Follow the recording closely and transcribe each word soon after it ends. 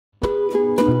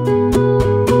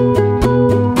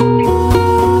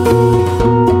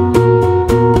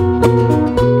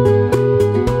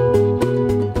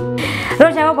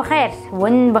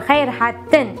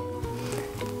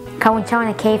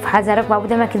كيف حذرك بابو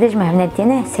ده ما كدش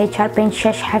مهمنتينه 3 4 5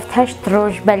 6 7 8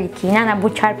 روج بلكي انا ابو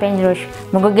 4 5 روج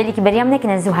مگو گلی که بریم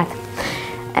نکنه زوهات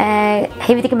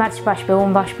هیویدی که مرش باش به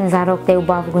اون باش بنزاروک دیو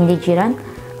باب گندی جیران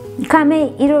کامه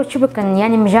ایرو چی بکن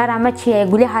یعنی مجار عمت چیه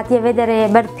گلی حاتیه وداره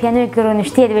بر پیانوی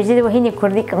کرونشتیه بجدید و هینی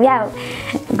کردی کم یا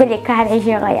گلی کار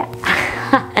عیشی غایا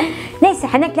نيس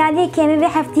حنك لعلي كي في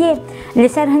حفتي اللي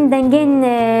صار هندنجين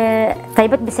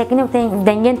طيبت بسكنه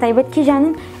ودنجين طيبت كي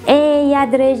جانن اي يا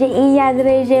درجه اي يا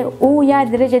درجه او يا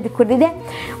درجه دكردي ده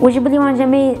وجيب لي وان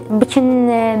جمي بچن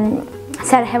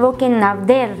صار هفوکن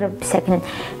نافدێر بسكنن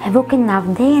هفوکن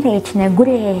نافدێر ايشنا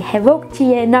قولي هفوك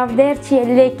چيه نافدێر چيه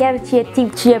ليكر چيه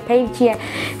تيب چيه بيب چيه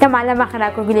تم على ما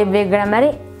خلاكو قولي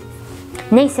بالجرامري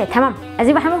نيس تمام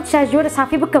ازي بحمد شاجور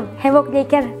صافي بكم هفوك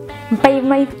ليكر بيب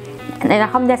ميب أنا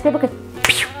خم دست بكر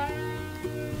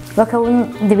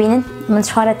وكون دبينن من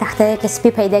شهر تحت كسبي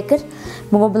بيدكر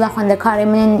مقابل خان دكاري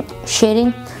من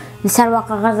شيرين لسر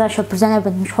واقع غزة شو برزانة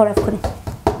بن مشهورة فكري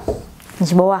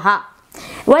نجبوها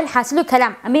والحاصل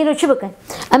كلام أميرو شو بكن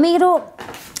أميرو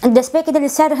دست بكر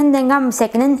لسر هندنجام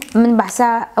ساكنن من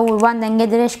بحثا أول وان دنجا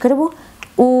درش كربو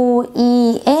و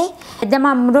اي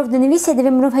دما مروف دنويسي دبي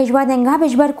مروف هجوا دنجا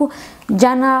بجبركو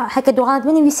جانا حكا دوغالت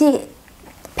بنويسي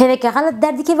پیوک غلط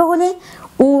دردی که وقوله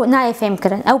و نایفهم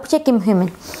کردن او بچه مهمن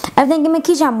افدن که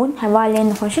کی جامون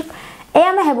حوالین خوشک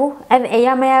ایام هبو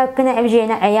ایام یا کنه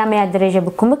افجینا ایام یا درجه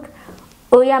بکمک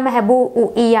ایام هبو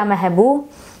و ایام هبو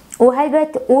و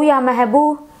هلبت ایام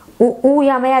هبو و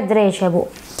ایام یا درجه هبو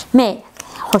می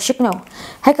خوشک نو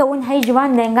هکا ون هی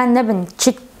جوان دنگان نبن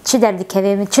چه دردی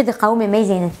که چه قومی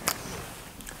میزینن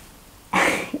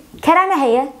کرانه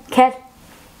هیا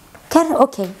كر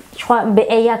اوكي شو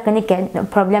بايا كنك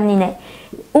بروبلم نينا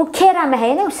وكيرا ما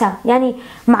هي نوسا يعني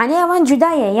معناها وان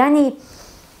جدايه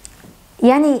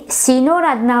يعني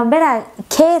سينورا نابرا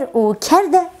كير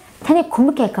وكرده تاني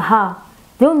كومك ها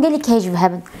دون قالك هيج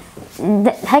بهبن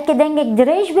هكا دنجك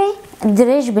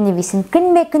دريج بنفيسن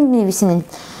كن بنفيسن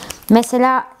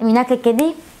مثلا مناك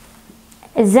كدي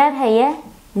زر هي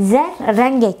زر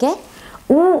رنجك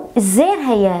وزير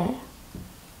هي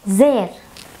زير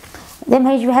دم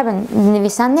هيج بهبن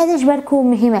نویسان ندش برکو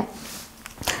مهمه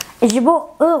جبو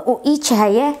او ایچ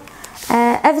هیا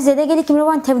اف زده گلی که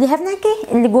مروان تبدیه نکه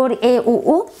اللي گور ای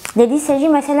او لدی سجی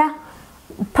مثلا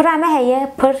پرامه هیا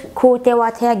پر کو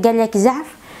توات هیا گلک زعف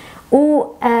و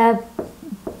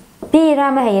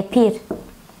پیرامه هیا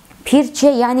پیر چه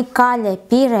یعنی کاله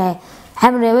پیره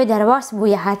هم روی درواس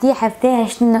بویا حتی هفته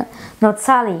هشت نوت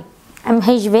سالی ام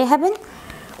هیج بهبن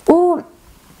و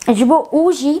جبو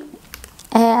اوجی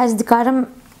از دکارم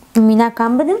مینا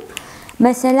کام بدم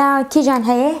مثلا کی جان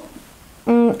هیه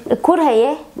کور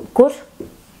هیه کور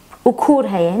و کور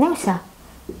هیه نوسا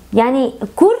یعنی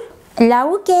کور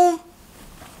لاو که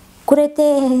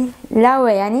کورته لاو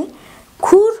یعنی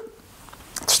کور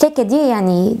تشتكي دي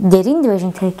يعني دارين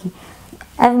دواجن تركي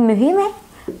اف مهمة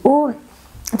و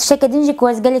تشتكي دينجي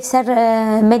كواز قالك سر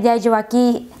ميديا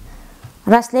جواكي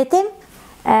راسلتم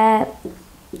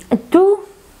تو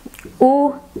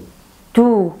و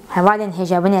تو هوالن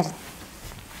هجابنر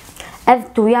اف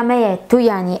تو يا مية تو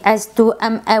يعني از تو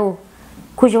ام او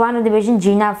كو جوانو دبجن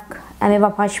جينافك امي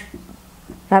باش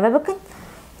رابع بكن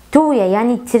تو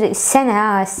يعني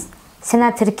سنة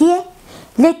تركيا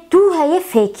لا تو هي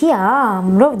فيكي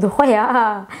مروف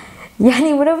دخويا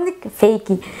يعني مروفنك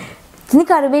فيكي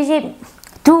تنكار بيجي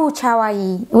تو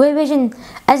چاوائي ويجن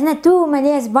ازنا تو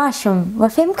مليز باشم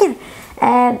وفهمكن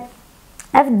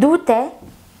اف دوته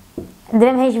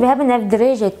درم هيج بهبن اف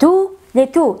درجة تو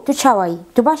لتو تو چاوائي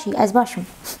تو باشي از باشم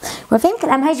وفهمكن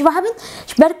ام هيج بهبن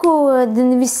شبركو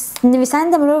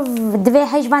نویسان مروف دوی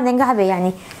هيج بان دنگه هبه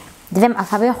يعني دویم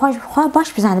افابه خواه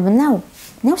باش بزنه بناو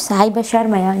نفس هاي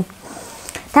بشرمه يعني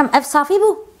تم اف صافي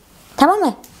بو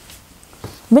تمامه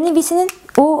بنویسنن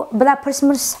و بلا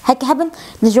برسمرس هيك هبن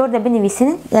لجور ده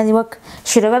بنویسنن يعني وك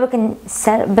شروع بكن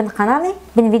سر بن قنالي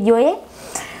بن فيديوه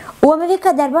و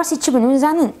مفيكا درباسي چه بنو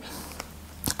زانن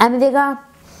ام فيكا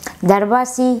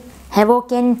درباسي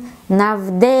هevokên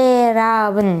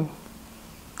Navdêran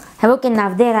Hevokên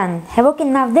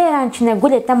Navdêran çine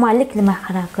gule tamalik lima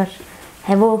xarakır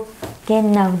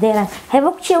Hevokên Navdêran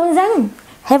Hevok çi ewn zanin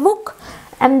Hevok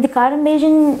em dikarin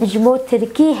bêjin ji bo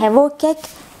Tirkî hevokek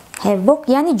hevok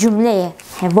yani cümleye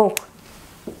hevok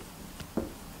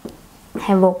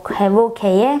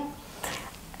heye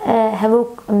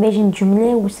hevok bêjin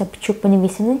cümle wisa piçûk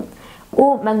binivîsinin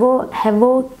û me got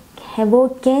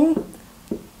Hevokên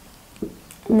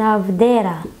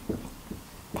Navdêran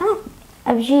tamam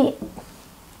ev jî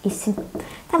isim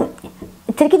tamam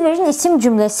Tirkî dibêjin isim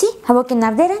cümlesi Hevokên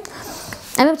Navdêran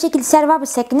em bi şekil serva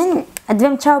bisekinin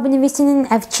edvem çaw binivîsinin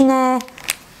ev çine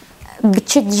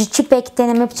بچی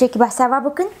پێکتێنە مە بچێکی بەساوا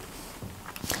بکن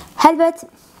هەلبەت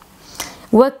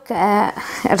وەک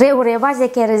ڕێ و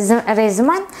ڕێبازێکی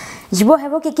ڕێزمان ji bo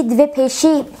hevokekî divê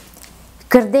pêşî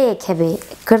kirdeyek hebe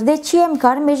kirdê çi ye em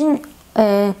karin bêjin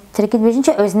tirkî dibêjin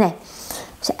çi özne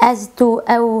ez tu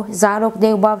ew zarok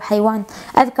dê û bav heywan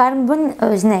ev karin bin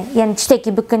özne yani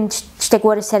tiştekî bikin tiştek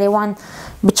were serê wan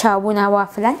biçavbûna wa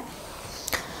filan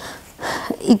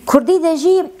Kurdî de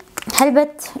jî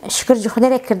helbet şikir ji Xwedê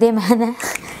re kirdê me hene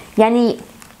yani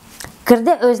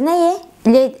kirdê özne ye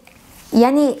lê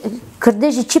yani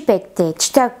kirdê jî çi pêk tê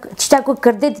tişta ku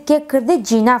kirdê dike kirdê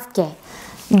cînavk e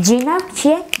cînavk çi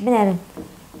ye binerin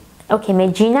okey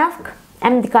me cînavk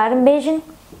em dikarin bêjin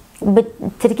bi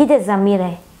tirkî de zamîr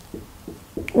e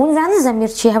hûn zanin zamîr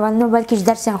çi ye hevalino belkî ji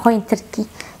dersên xwe yên tirkî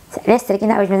rêz tirkî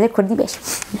nabêjim ez Kurdî bêjim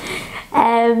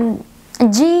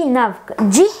cînavk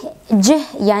cih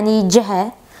yani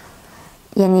cihe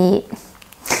yani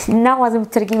nawazim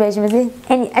tirkî bêjim ez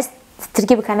yani ez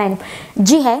tirkî bikar nayînim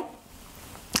cihe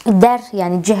der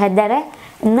yani cihe dere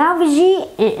nav jî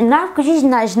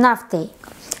ji nav tê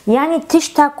yani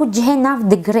tişta ku cihê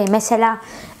nav digire mesela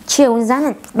çi ye hûn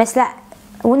zanin mesela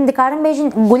hûn dikarin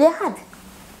bêjin gulê hat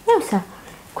ne wisa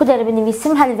ku dere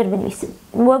binivîsim helvir binivîsim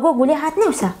we got gulê hat ne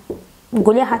wisa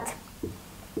gulê hat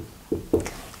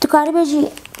tu karî bêjî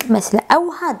mesela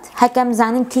ew hat heke em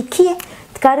zanin kî ye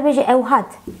tu karî bêjî ew hat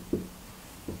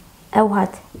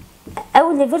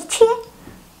ew li vir çi ye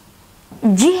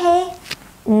cihê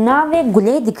navê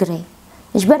gulê digire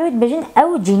ji ber wê dibêjin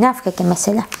ew cînavkek e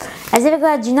mesela ez ê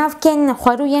vega cînavkên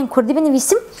xwarû yên Kurdî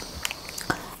binivîsim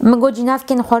min got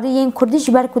cînavkên xwarû yên Kurdî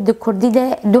ji ber ku di Kurdî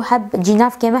de du heb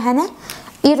cînavkê me hene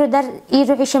îro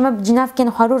êşe me bi cînavkên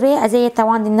xwarû rê ez ê yê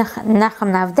tewandî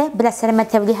naxim navde bila serê me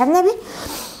tevlî hev nebî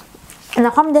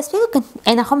naxwam dest pê bikin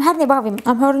naxwam her nê bavê min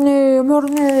em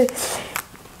hörnê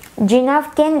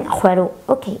cînavkên xwarû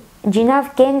okey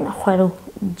cînavkên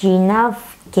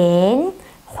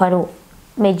xwarû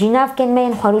me cînavkên me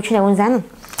yên xwarû çi ne hûn zanin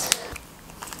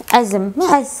ezim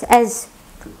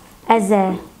ez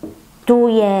e tu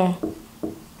ye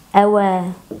ew e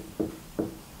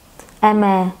em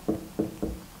e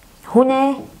hûn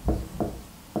e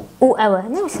û ew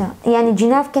e ne wisa yani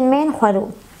cînavkên me yên xwarû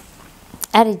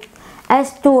erê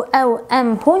ez tu ew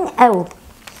em hûn ew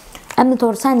em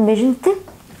ditorsan dibêjin tu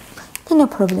no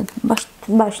problem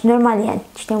baş normal yani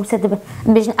tiştên wisa dibe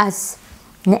dibêjin ez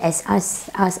ne ez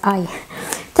ay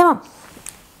tamam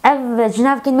ev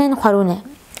cînavkên me yên xwarû ne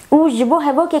û ji bo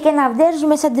hevokekê navdêr jî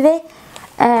mesela divê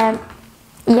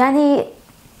yani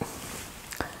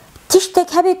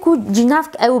tiştek hebe ku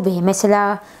cînavk ew bê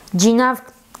mesela cînavk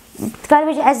dikarî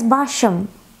bêjî ez başim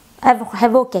ev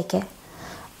hevokek e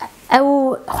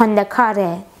ew xwendekar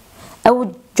e ew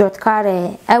cotkar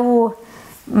e ew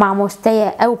mamoste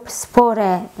ye ew pispor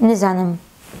e nizanim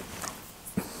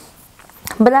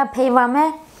bila peyva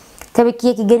me tabii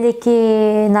ki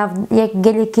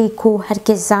gelekî ku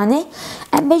herkes zane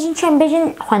em bêjin çi em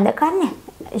bêjin xwendekar ne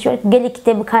gelekî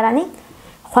tê bikaranî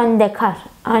xwendekar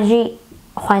an jî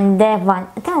xwendevan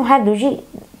tamam her du jî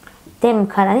tê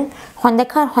bikaranîn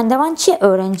xwendekar xwendevan çi ye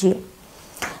öğrencî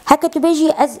heke tu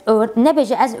bêjî ez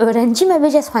nebêje ez öğrencî me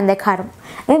bêje ez xwendekarim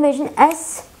em bêjin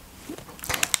ez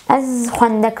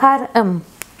xwendekar im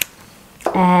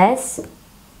ez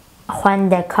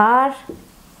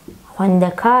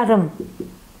xwendekarım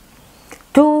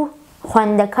tu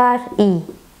xwendekar î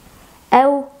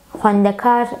ew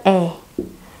xwendekar e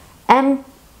em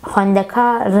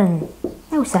xwendekarin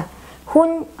ne wisa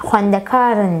hûn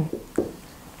xwendekarin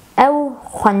ew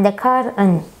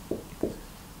xwendekarin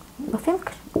bafêm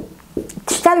kir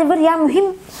tişta li vir ya muhîm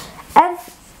ev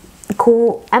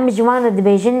ku em ji wan re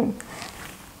dibêjin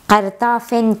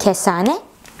qertafên kesane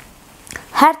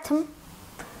her tim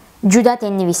cuda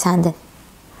tên nivîsandin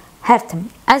her tim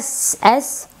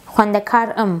ez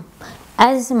xwendekar im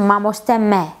ez mamoste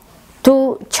me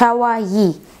tu çawa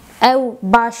yî ew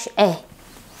baş e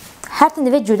her tim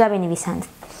divê cuda benivîsandin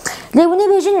lê hûn ê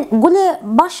bêjin gulê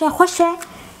baş e xweş e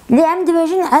lê em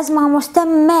dibêjin ez mamoste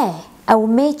me ew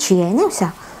me çi ye ne wisa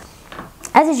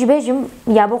ez ê jî bêjim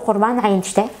ya bo qurban eyên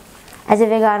tişte ez ê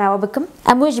vêga rawa bikim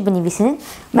em wê jî binivîsinin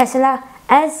mesela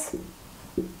ez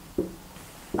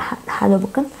halo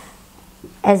bikin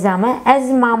ezame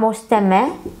ez mamoste me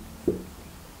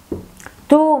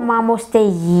tu mamoste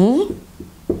yî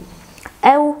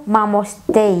ew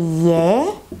mamoste ye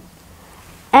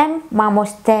em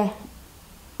mamoste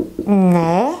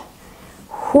ne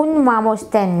hûn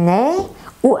mamoste ne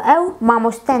û ew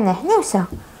mamoste ne ne wisa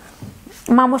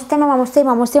mamoste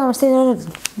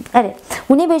erê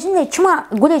hûn ê bêjin lê çima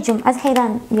gulêcim ez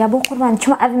heyran ya bo qurban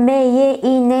çima ev me ye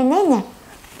î ne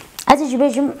ez ê jî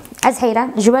bêjim از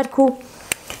حیران جبرکو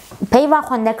پیوا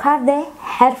خوندکار ده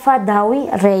حرف داوی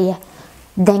ریه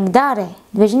دنگداره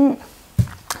دبیجن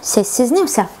sessiz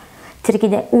neyse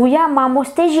Türkiye'de uya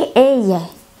mamosteji eye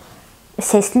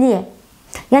sesliye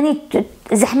yani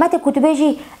zahmete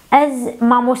kutubeji az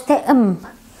mamoste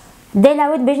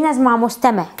delavet bejin az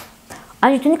mamosteme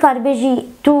anji tu nikar beji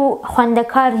tu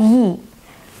xwendekar yî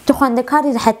tu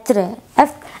xwendekarî rihettire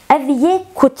ev ye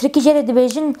ku Tirkî jê re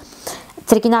dibêjin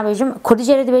Tirkî nabêjim Kurdî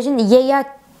jê re dibêjin ye ya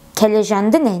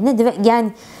kelejandine ne dibe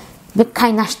yani bir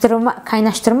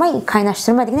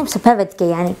kaynaştırma dikine sepevet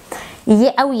yani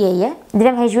ye ew ye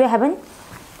dilem hejwe hebben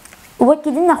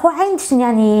وكيدنا خو عينتش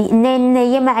يعني ن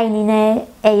يا معينينا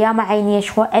يا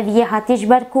معينيش خو ابي هاتيش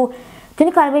بركو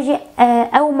تنكر بيجي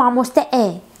او مع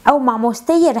مستاء او مع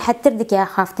مستير راح تردك يا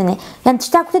خافتني يعني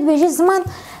تشتاق بيجي زمان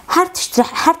هر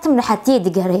تشرح هر تم راح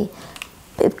تيدغري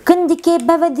كندك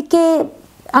بودك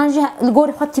انجا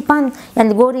الغوري خطي بان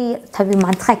يعني الغوري تبي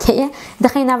منطقه كيه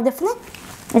دخينا بدفنا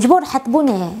جبور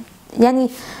حتبونه يعني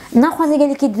ناخذ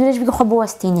قال لك دلج بيجي خو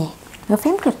بوستينه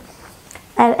فهمت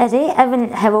ازي اون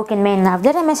هevokên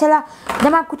navdêran mesela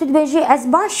dema ku tu dibêjî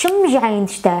ez başim ji eyên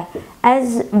tişte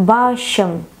ez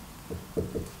başim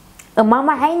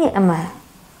mama eyni ama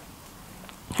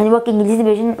hani wek İngilîzî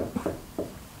dibêjin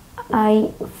I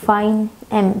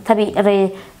fine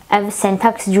tabi ev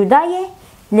syntax cuda ye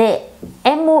lê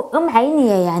em û eyni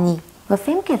ye yani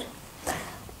fêm kir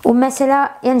û mesela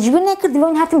yani ji bin nekir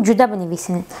dibên hatim cuda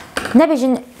binivîsinin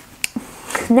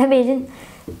nebêjin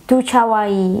تو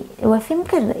چاوایی و فهم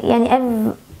کرد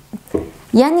یعنی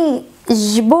یعنی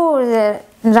جبور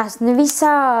راست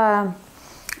نویسا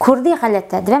کردی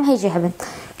غلطه درم هیچی هبن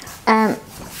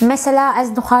مثلا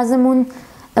از دخوازمون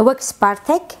وک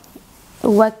سپارتک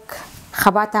وک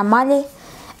خبات مالی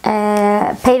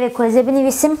پیوه کوزه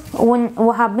بنویسم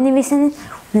و ها بنویسن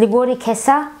لگوری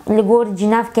کسا لگور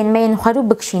جناف کلمه نخارو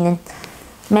بکشینن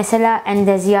مثلا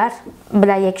اندزیار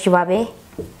بلا یک جوابه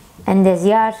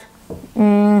اندزیار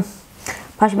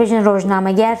پاش بجن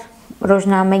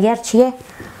روزنامه‌گر چیه؟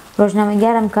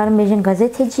 روزنامه‌گر هم کارم بجن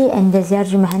گازته‌چی اندزیار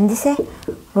جی مهندسه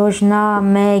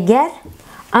روزنامه‌گر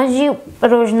انجی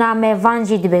روزنامه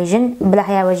وانجی دبیجن بلا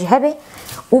حیا وجهه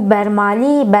و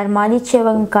برمالی چیه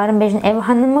وقت کارم بجن ev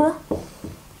hanımı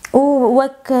و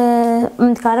وقت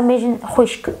کارم بجن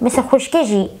خشک مثل خشکه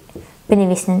جی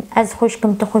بنویسن از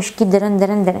خشکم تو خشکی درن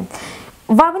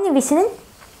و بنویسن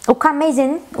و کام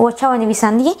میزن و چاو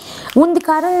نویسندگی وند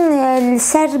کارن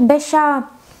سر بشا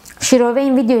شروع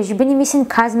این ویدیو جی بنویسن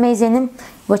کاز میزنم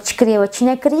و چکریه و چی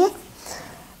نکریه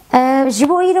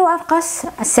جبو ایرو افقاس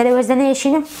سر وزنه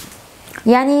یشینم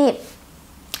یعنی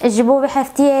جبو به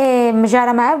هفته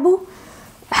مجاره معبو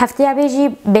هفته بیجی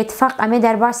باتفاق امی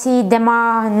درباسی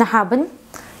دما نهابن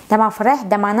دما فرح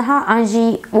دما نها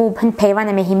انجی و بهن پیوان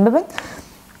مهم ببن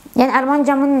yani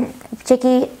Almancamın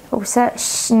çeki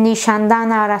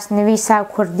nişandana rastnivîsa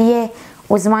Kurdîye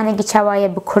û zimanekî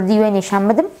çawaye bi Kurdî wê nîşan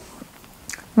bidim.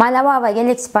 Mala baba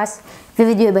gelek spas vê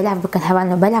videoyê belav bikin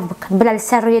hevalno belav bikin bila li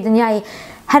ser rûyê dinyayê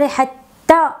herê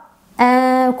heta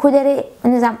ku derê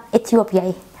nizam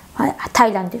Etiyopyayê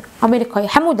Taylandê Amerîkayê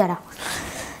hemû dera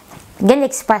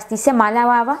gelek spas dîse mala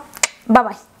baba bye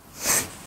bye.